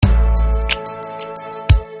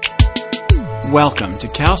Welcome to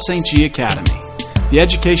Cal St. G Academy, the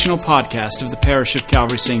educational podcast of the parish of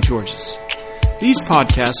Calvary St. George's. These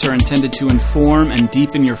podcasts are intended to inform and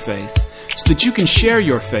deepen your faith so that you can share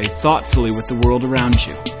your faith thoughtfully with the world around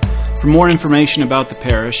you. For more information about the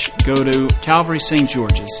parish, go to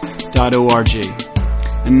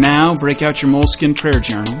calvarystgeorges.org. And now, break out your moleskin prayer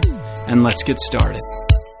journal, and let's get started.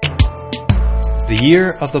 The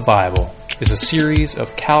Year of the Bible is a series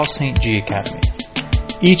of Cal St. G Academy.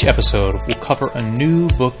 Each episode will cover a new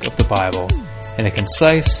book of the Bible in a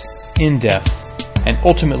concise, in-depth, and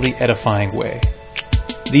ultimately edifying way.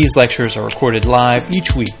 These lectures are recorded live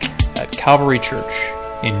each week at Calvary Church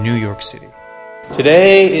in New York City.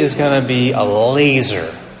 Today is going to be a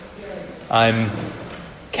laser. I'm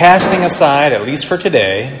casting aside, at least for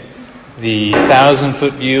today, the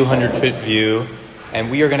 1,000-foot view, 100-foot view,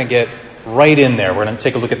 and we are going to get right in there. We're going to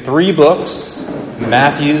take a look at three books: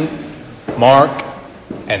 Matthew, Mark,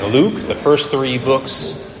 and Luke, the first three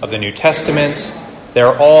books of the New Testament.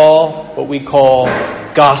 They're all what we call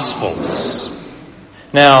Gospels.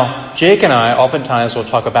 Now, Jake and I oftentimes will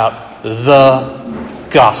talk about the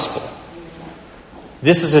Gospel.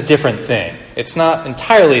 This is a different thing. It's not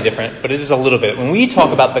entirely different, but it is a little bit. When we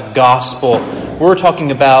talk about the Gospel, we're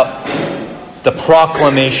talking about the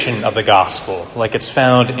proclamation of the Gospel, like it's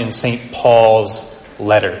found in St. Paul's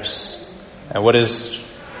letters. And what does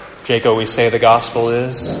Jake always say the Gospel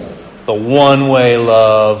is? The one-way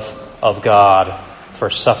love of God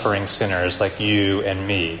for suffering sinners like you and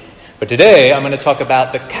me. But today, I'm going to talk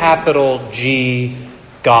about the capital G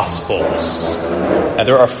Gospels. Now,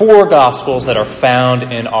 there are four Gospels that are found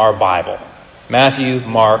in our Bible: Matthew,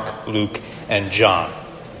 Mark, Luke, and John.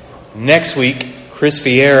 Next week, Chris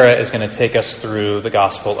Vieira is going to take us through the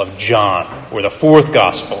Gospel of John, or the fourth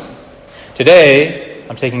Gospel. Today,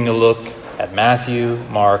 I'm taking a look at Matthew,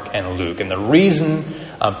 Mark, and Luke. And the reason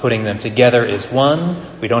I'm putting them together is, one,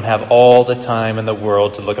 we don't have all the time in the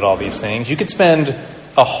world to look at all these things. You could spend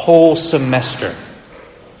a whole semester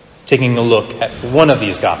taking a look at one of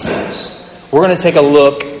these Gospels. We're going to take a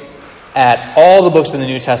look at all the books in the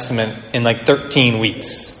New Testament in like 13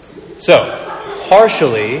 weeks. So,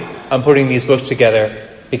 partially, I'm putting these books together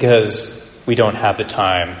because we don't have the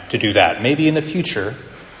time to do that. Maybe in the future,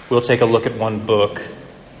 we'll take a look at one book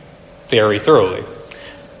very thoroughly.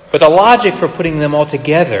 But the logic for putting them all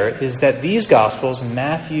together is that these Gospels,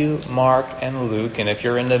 Matthew, Mark, and Luke, and if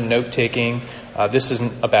you're into note-taking, this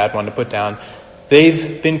isn't a bad one to put down,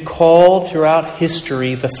 they've been called throughout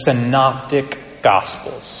history the Synoptic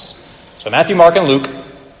Gospels. So Matthew, Mark, and Luke,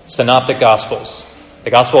 Synoptic Gospels. The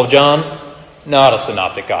Gospel of John, not a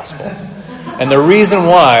Synoptic Gospel. And the reason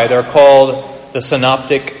why they're called the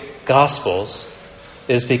Synoptic Gospels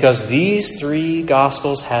is because these three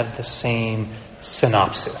Gospels have the same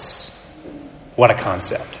synopsis. What a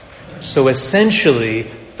concept. So essentially,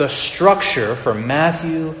 the structure for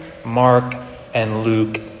Matthew, Mark, and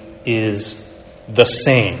Luke is the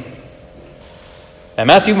same. Now,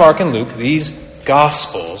 Matthew, Mark, and Luke, these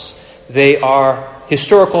Gospels, they are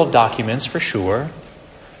historical documents for sure.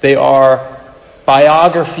 They are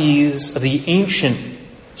biographies of the ancient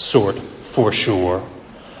sort for sure.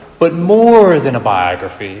 But more than a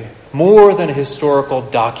biography, more than a historical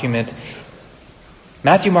document,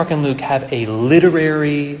 Matthew, Mark, and Luke have a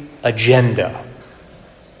literary agenda.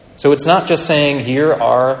 So it's not just saying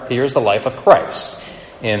here's the life of Christ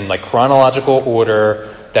in like chronological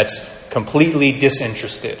order that's completely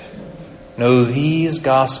disinterested. No, these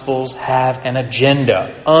Gospels have an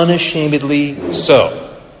agenda, unashamedly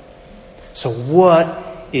so. So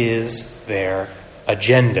what is their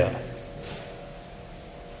agenda?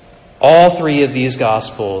 All three of these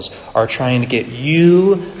Gospels are trying to get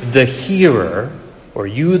you, the hearer, or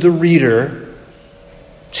you, the reader,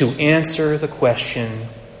 to answer the question,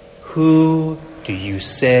 who do you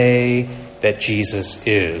say that Jesus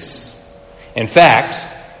is? In fact,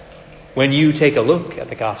 when you take a look at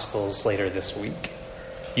the Gospels later this week,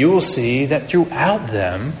 you will see that throughout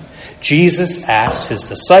them, Jesus asks his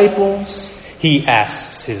disciples, he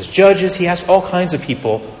asks his judges, he asks all kinds of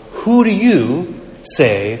people, who do you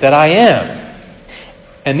say that I am?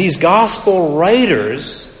 And these gospel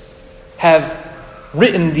writers have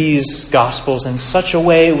written these gospels in such a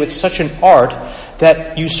way, with such an art,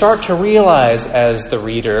 that you start to realize as the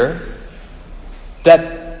reader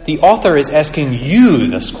that the author is asking you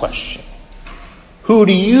this question. Who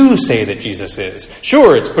do you say that Jesus is?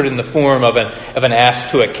 Sure, it's put in the form of an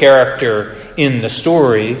ask to a character in the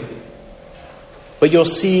story, but you'll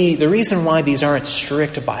see the reason why these aren't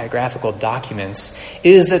strict biographical documents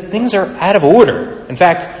is that things are out of order. In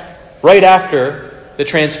fact, right after the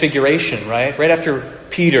Transfiguration, right after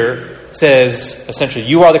Peter says, essentially,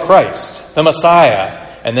 you are the Christ, the Messiah,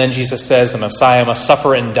 and then Jesus says the Messiah must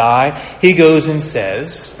suffer and die, he goes and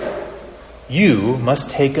says, you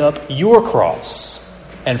must take up your cross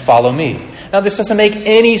and follow me. Now, this doesn't make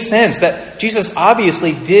any sense. That Jesus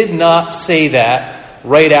obviously did not say that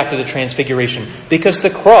right after the transfiguration, because the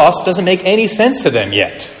cross doesn't make any sense to them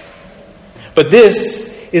yet. But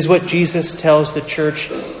this is what Jesus tells the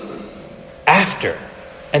church after.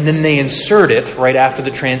 And then they insert it right after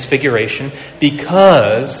the transfiguration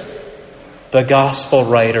because the gospel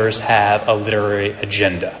writers have a literary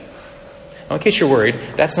agenda. Now, in case you're worried,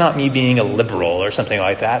 that's not me being a liberal or something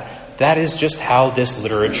like that. That is just how this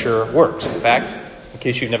literature works. In fact, in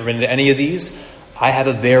case you've never been to any of these, I have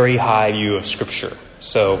a very high view of Scripture.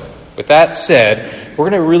 So, with that said, we're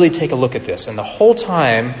going to really take a look at this. And the whole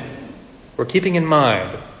time, we're keeping in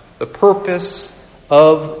mind the purpose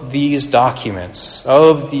of these documents,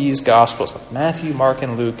 of these Gospels, like Matthew, Mark,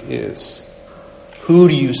 and Luke, is, who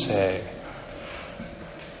do you say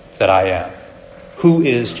that I am? Who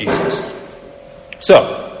is Jesus?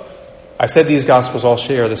 So, I said these Gospels all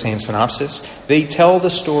share the same synopsis. They tell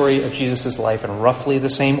the story of Jesus' life in roughly the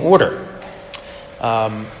same order.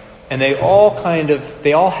 And they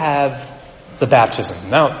all have the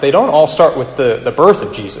baptism. Now, they don't all start with the birth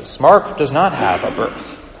of Jesus. Mark does not have a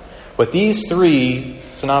birth. What these three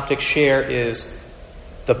synoptics share is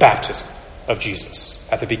the baptism of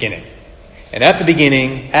Jesus at the beginning. And at the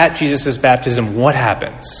beginning, at Jesus' baptism, what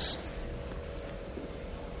happens?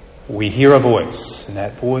 We hear a voice, and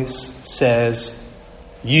that voice says,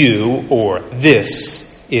 you, or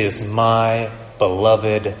this, is my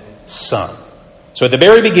beloved Son. So at the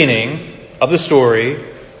very beginning of the story,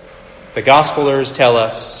 the Gospelers tell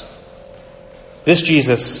us, this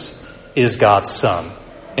Jesus is God's Son.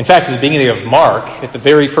 In fact, at the beginning of Mark, at the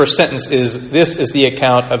very first sentence this is the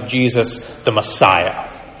account of Jesus, the Messiah.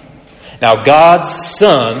 Now, God's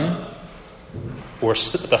Son, or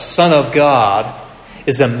the Son of God,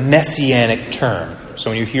 is a messianic term. So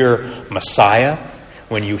when you hear Messiah,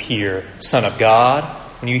 when you hear Son of God,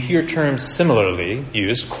 when you hear terms similarly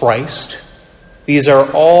used, Christ, these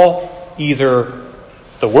are all either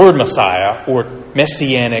the word Messiah or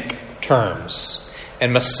messianic terms.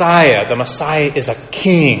 And Messiah, the Messiah is a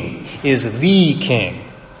king, is the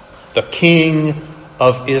king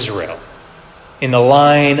of Israel, in the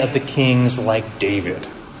line of the kings like David.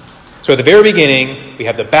 So at the very beginning, we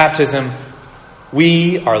have the baptism.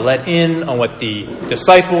 We are let in on what the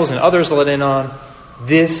disciples and others are let in on.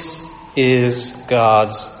 This is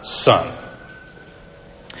God's Son.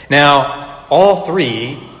 Now, all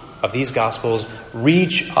three of these Gospels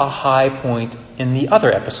reach a high point in the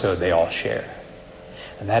other episode they all share.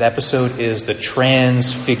 And that episode is the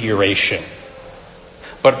Transfiguration.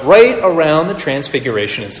 But right around the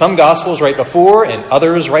Transfiguration, in some Gospels right before and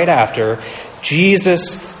others right after,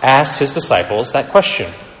 Jesus asks his disciples that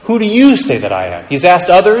question. Who do you say that I am? He's asked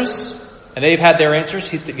others, and they've had their answers.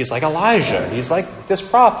 He's like Elijah. He's like this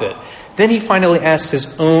prophet. Then he finally asks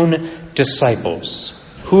his own disciples,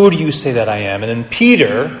 who do you say that I am? And then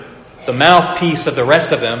Peter, the mouthpiece of the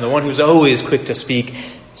rest of them, the one who's always quick to speak,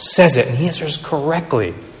 says it, and he answers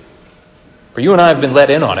correctly. For you and I have been let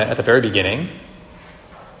in on it at the very beginning,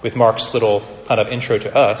 with Mark's little kind of intro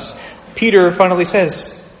to us. Peter finally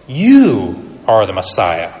says, you are the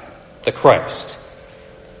Messiah, the Christ.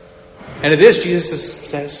 And to this, Jesus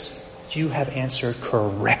says, you have answered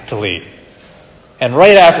correctly. And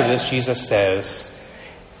right after this, Jesus says,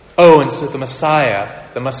 and so the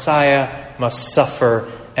Messiah must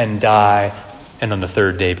suffer and die, and on the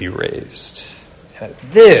third day be raised. And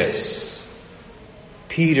at this,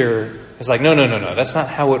 Peter is like, no, that's not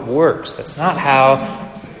how it works. That's not how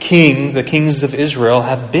the kings of Israel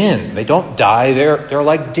have been. They don't die. They're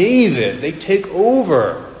like David. They take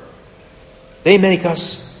over. They make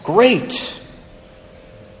us great.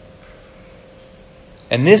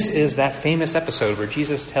 And this is that famous episode where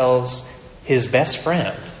Jesus tells his best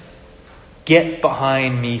friend, get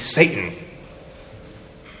behind me, Satan.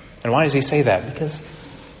 And why does he say that? Because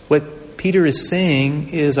what Peter is saying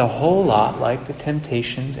is a whole lot like the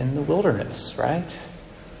temptations in the wilderness, right?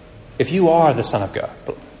 If you are the Son of God,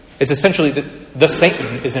 it's essentially the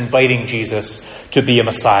Satan is inviting Jesus to be a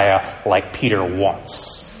Messiah like Peter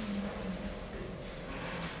wants.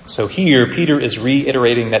 So here, Peter is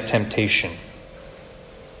reiterating that temptation.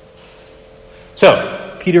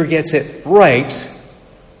 So, Peter gets it right,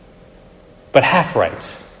 but half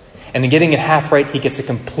right. And in getting it half right, he gets it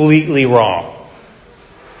completely wrong.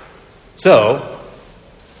 So,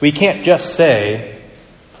 we can't just say,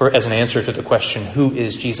 as an answer to the question, who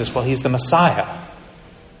is Jesus? Well, he's the Messiah.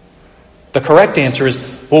 The correct answer is,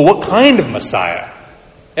 well, what kind of Messiah?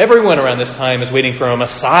 Everyone around this time is waiting for a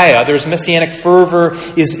Messiah. There's messianic fervor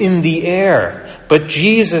is in the air. But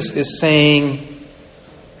Jesus is saying,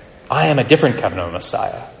 I am a different kind of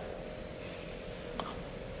Messiah.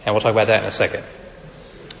 And we'll talk about that in a second.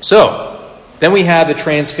 So, then we have the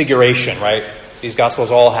Transfiguration, right? These Gospels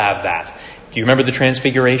all have that. Do you remember the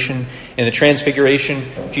Transfiguration? In the Transfiguration,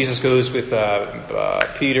 Jesus goes with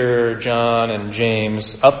Peter, John, and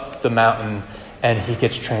James up the mountain, and he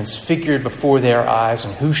gets transfigured before their eyes.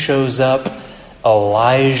 And who shows up?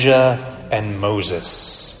 Elijah and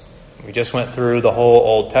Moses. We just went through the whole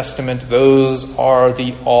Old Testament. Those are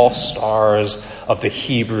the all-stars of the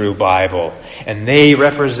Hebrew Bible. And they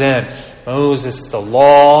represent Moses, the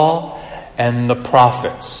law, and the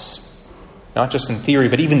prophets. Not just in theory,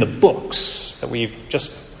 but even the books that we've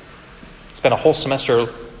just spent a whole semester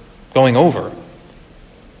going over.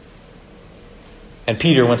 And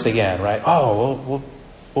Peter, once again, right? Oh,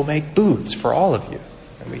 we'll make booths for all of you.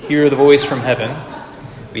 And we hear the voice from heaven.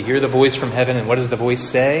 We hear the voice from heaven, and what does the voice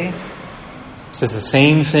say? It says the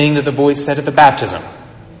same thing that the voice said at the baptism.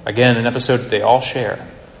 Again, an episode they all share.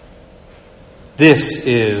 This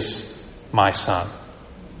is my son.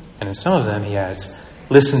 And in some of them he adds,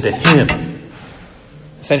 listen to him.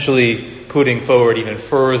 Essentially putting forward even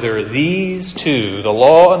further these two, the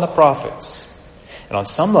law and the prophets. And on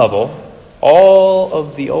some level, all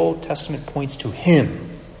of the Old Testament points to him.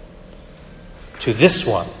 To this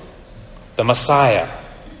one, the Messiah.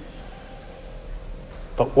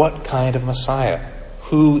 But what kind of Messiah?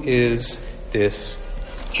 Who is this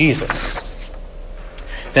Jesus?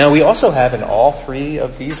 Now, we also have in all three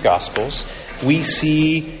of these Gospels, we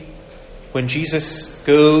see when Jesus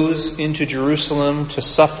goes into Jerusalem to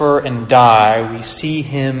suffer and die, we see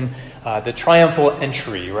him, the triumphal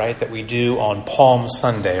entry, right, that we do on Palm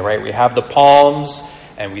Sunday, right? We have the palms,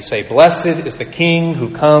 and we say, blessed is the King who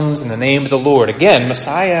comes in the name of the Lord. Again,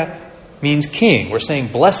 Messiah means king. We're saying,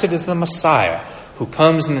 blessed is the Messiah who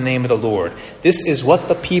comes in the name of the Lord. This is what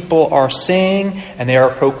the people are saying, and they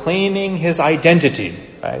are proclaiming his identity.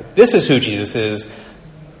 Right? This is who Jesus is,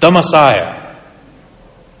 the Messiah.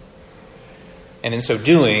 And in so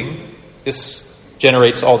doing, this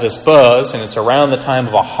generates all this buzz, and it's around the time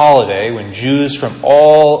of a holiday when Jews from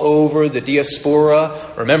all over the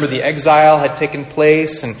diaspora, remember the exile had taken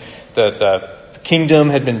place, and the kingdom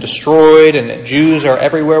had been destroyed, and Jews are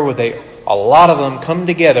everywhere where a lot of them come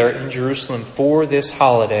together in Jerusalem for this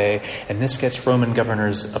holiday, and this gets Roman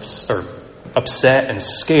governors upset and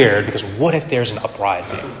scared, because what if there's an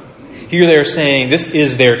uprising? Here they're saying this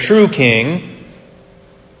is their true king,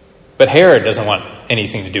 but Herod doesn't want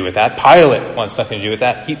anything to do with that. Pilate wants nothing to do with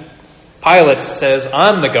that. Pilate says,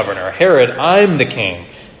 I'm the governor. Herod, I'm the king.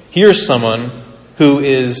 Here's someone who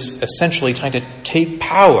is essentially trying to take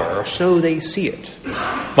power, or so they see it,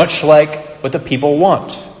 much like what the people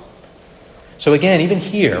want. So again, even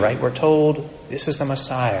here, right, we're told this is the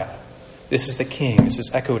Messiah. This is the King. This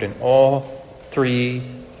is echoed in all three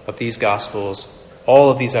of these Gospels. All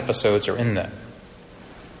of these episodes are in them.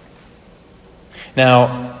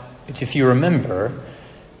 Now, if you remember,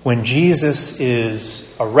 when Jesus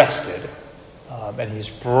is arrested and he's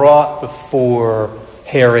brought before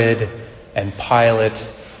Herod and Pilate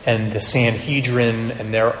and the Sanhedrin,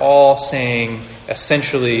 and they're all saying,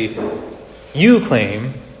 essentially, you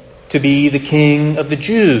claim to be the King of the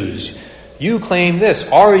Jews. You claim this.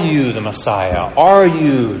 Are you the Messiah? Are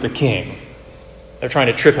you the King? They're trying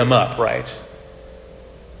to trip him up, right?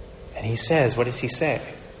 And he says, what does he say?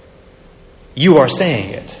 You are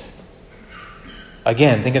saying it.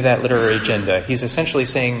 Again, think of that literary agenda. He's essentially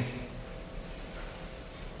saying,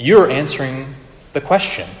 you're answering the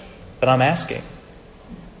question that I'm asking.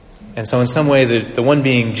 And so in some way, the one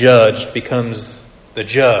being judged becomes the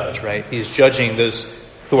judge, right? He's judging those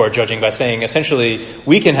who are judging by saying, essentially,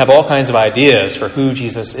 we can have all kinds of ideas for who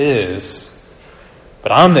Jesus is,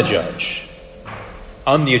 but I'm the judge.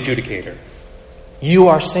 I'm the adjudicator. You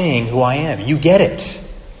are saying who I am. You get it.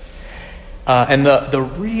 And the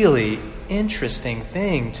really interesting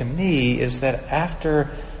thing to me is that after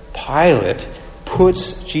Pilate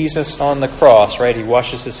puts Jesus on the cross, right? He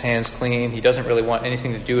washes his hands clean. He doesn't really want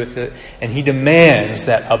anything to do with it. And he demands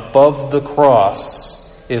that above the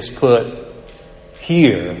cross is put,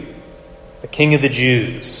 here, the King of the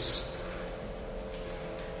Jews.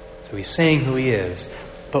 So he's saying who he is.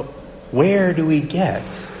 But where do we get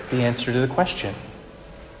the answer to the question?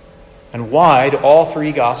 And why do all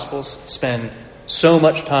three Gospels spend so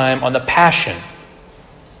much time on the passion?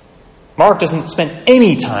 Mark doesn't spend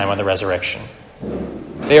any time on the resurrection.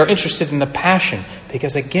 They are interested in the passion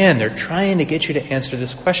because, again, they're trying to get you to answer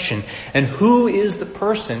this question. And who is the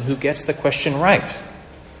person who gets the question right?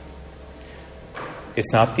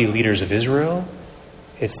 It's not the leaders of Israel.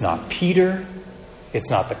 It's not Peter. It's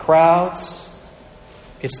not the crowds.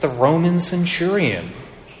 It's the Roman centurion,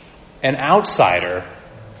 an outsider,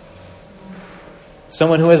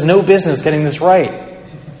 someone who has no business getting this right.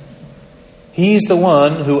 He's the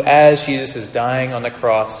one who, as Jesus is dying on the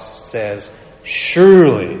cross, says,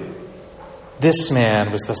 "Surely this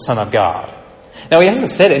man was the Son of God." Now, he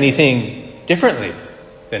hasn't said anything differently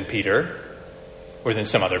than Peter or than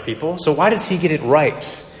some other people, so why does he get it right?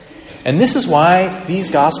 And this is why these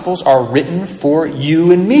Gospels are written for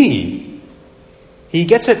you and me. He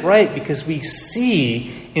gets it right because we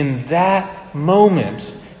see in that moment,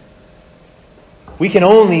 we can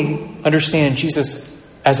only understand Jesus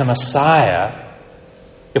as a Messiah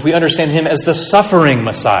if we understand him as the suffering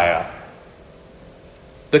Messiah,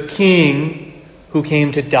 the King who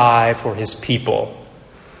came to die for his people.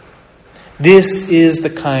 This is the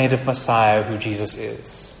kind of Messiah who Jesus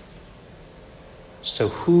is. So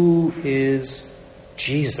who is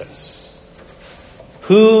Jesus?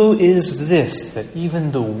 Who is this that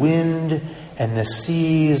even the wind and the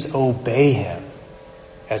seas obey him,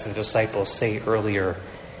 as the disciples say earlier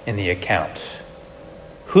in the account?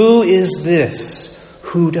 Who is this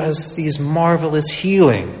who does these marvelous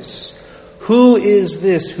healings? Who is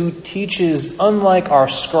this who teaches unlike our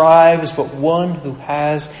scribes, but one who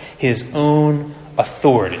has his own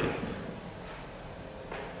authority?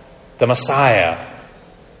 The Messiah,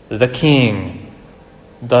 the King,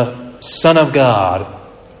 the Son of God,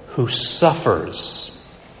 who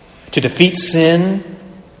suffers to defeat sin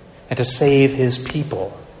and to save his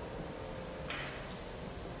people.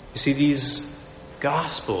 You see, these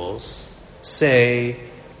Gospels say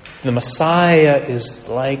the Messiah is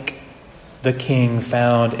like the King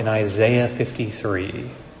found in Isaiah 53.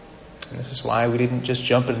 And this is why we didn't just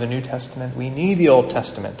jump into the New Testament. We need the Old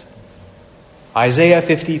Testament. Isaiah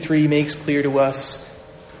 53 makes clear to us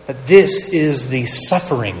that this is the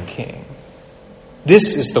suffering King.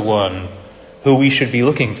 This is the one who we should be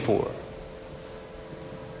looking for.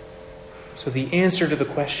 So the answer to the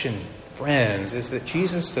question, friends, is that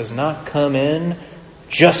Jesus does not come in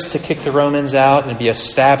just to kick the Romans out and be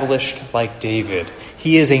established like David.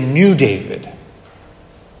 He is a new David.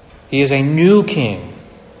 He is a new king,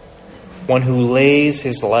 one who lays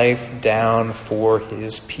his life down for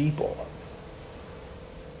his people.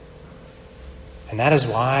 And that is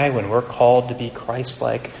why when we're called to be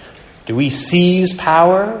Christ-like, do we seize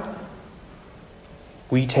power?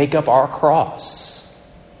 We take up our cross,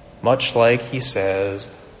 much like he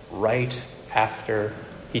says right after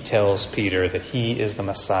he tells Peter that he is the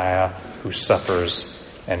Messiah who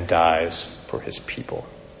suffers and dies for his people.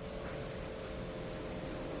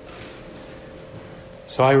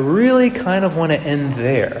 So I really kind of want to end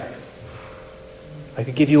there. I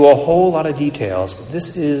could give you a whole lot of details, but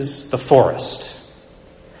this is the forest.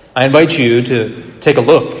 I invite you to take a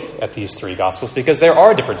look at these three Gospels because there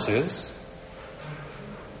are differences,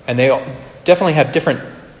 and they definitely have different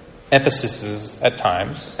emphases at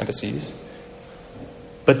times,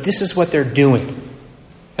 but this is what they're doing.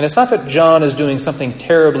 And it's not that John is doing something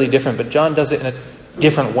terribly different, but John does it in a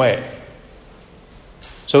different way.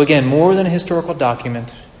 So again, more than a historical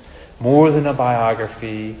document, more than a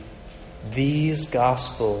biography, these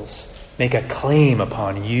Gospels make a claim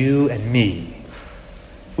upon you and me.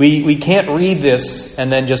 We can't read this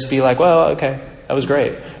and then just be like, well, okay, that was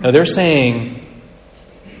great. No, they're saying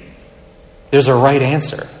there's a right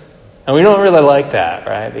answer. And we don't really like that,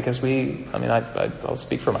 right? Because I'll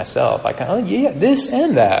speak for myself. This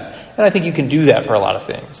and that. And I think you can do that for a lot of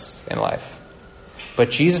things in life. But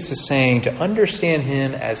Jesus is saying to understand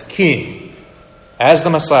him as King, as the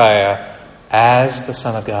Messiah, as the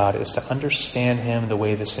Son of God, is to understand him the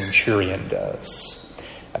way the centurion does.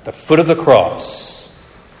 At the foot of the cross,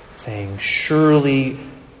 saying, surely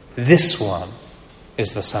this one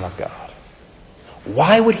is the Son of God.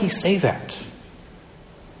 Why would he say that?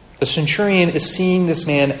 The centurion is seeing this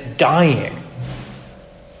man dying.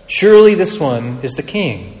 Surely this one is the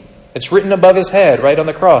King. It's written above his head, right on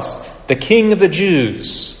the cross. The King of the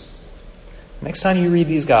Jews. Next time you read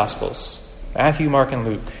these Gospels, Matthew, Mark, and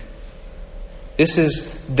Luke, this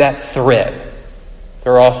is that thread.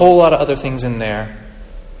 There are a whole lot of other things in there.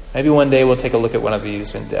 Maybe one day we'll take a look at one of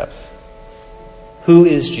these in depth. Who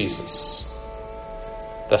is Jesus?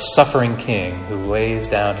 The suffering King who lays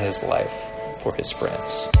down his life for his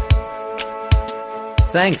friends.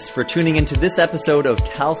 Thanks for tuning into this episode of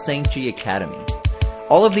Cal St. G Academy.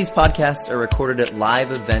 All of these podcasts are recorded at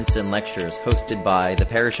live events and lectures hosted by the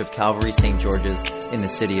Parish of Calvary St. George's in the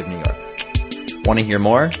city of New York. Want to hear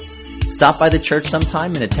more? Stop by the church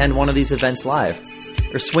sometime and attend one of these events live,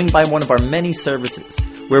 or swing by one of our many services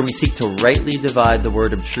where we seek to rightly divide the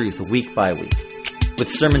word of truth week by week, with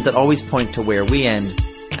sermons that always point to where we end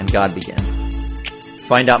and God begins.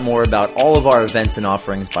 Find out more about all of our events and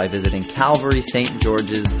offerings by visiting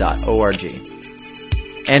calvarystgeorges.org.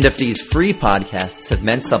 And if these free podcasts have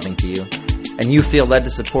meant something to you, and you feel led to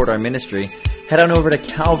support our ministry, head on over to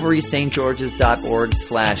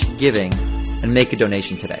calvarystgeorges.org/giving and make a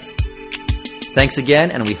donation today. Thanks again,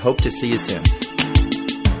 and we hope to see you soon.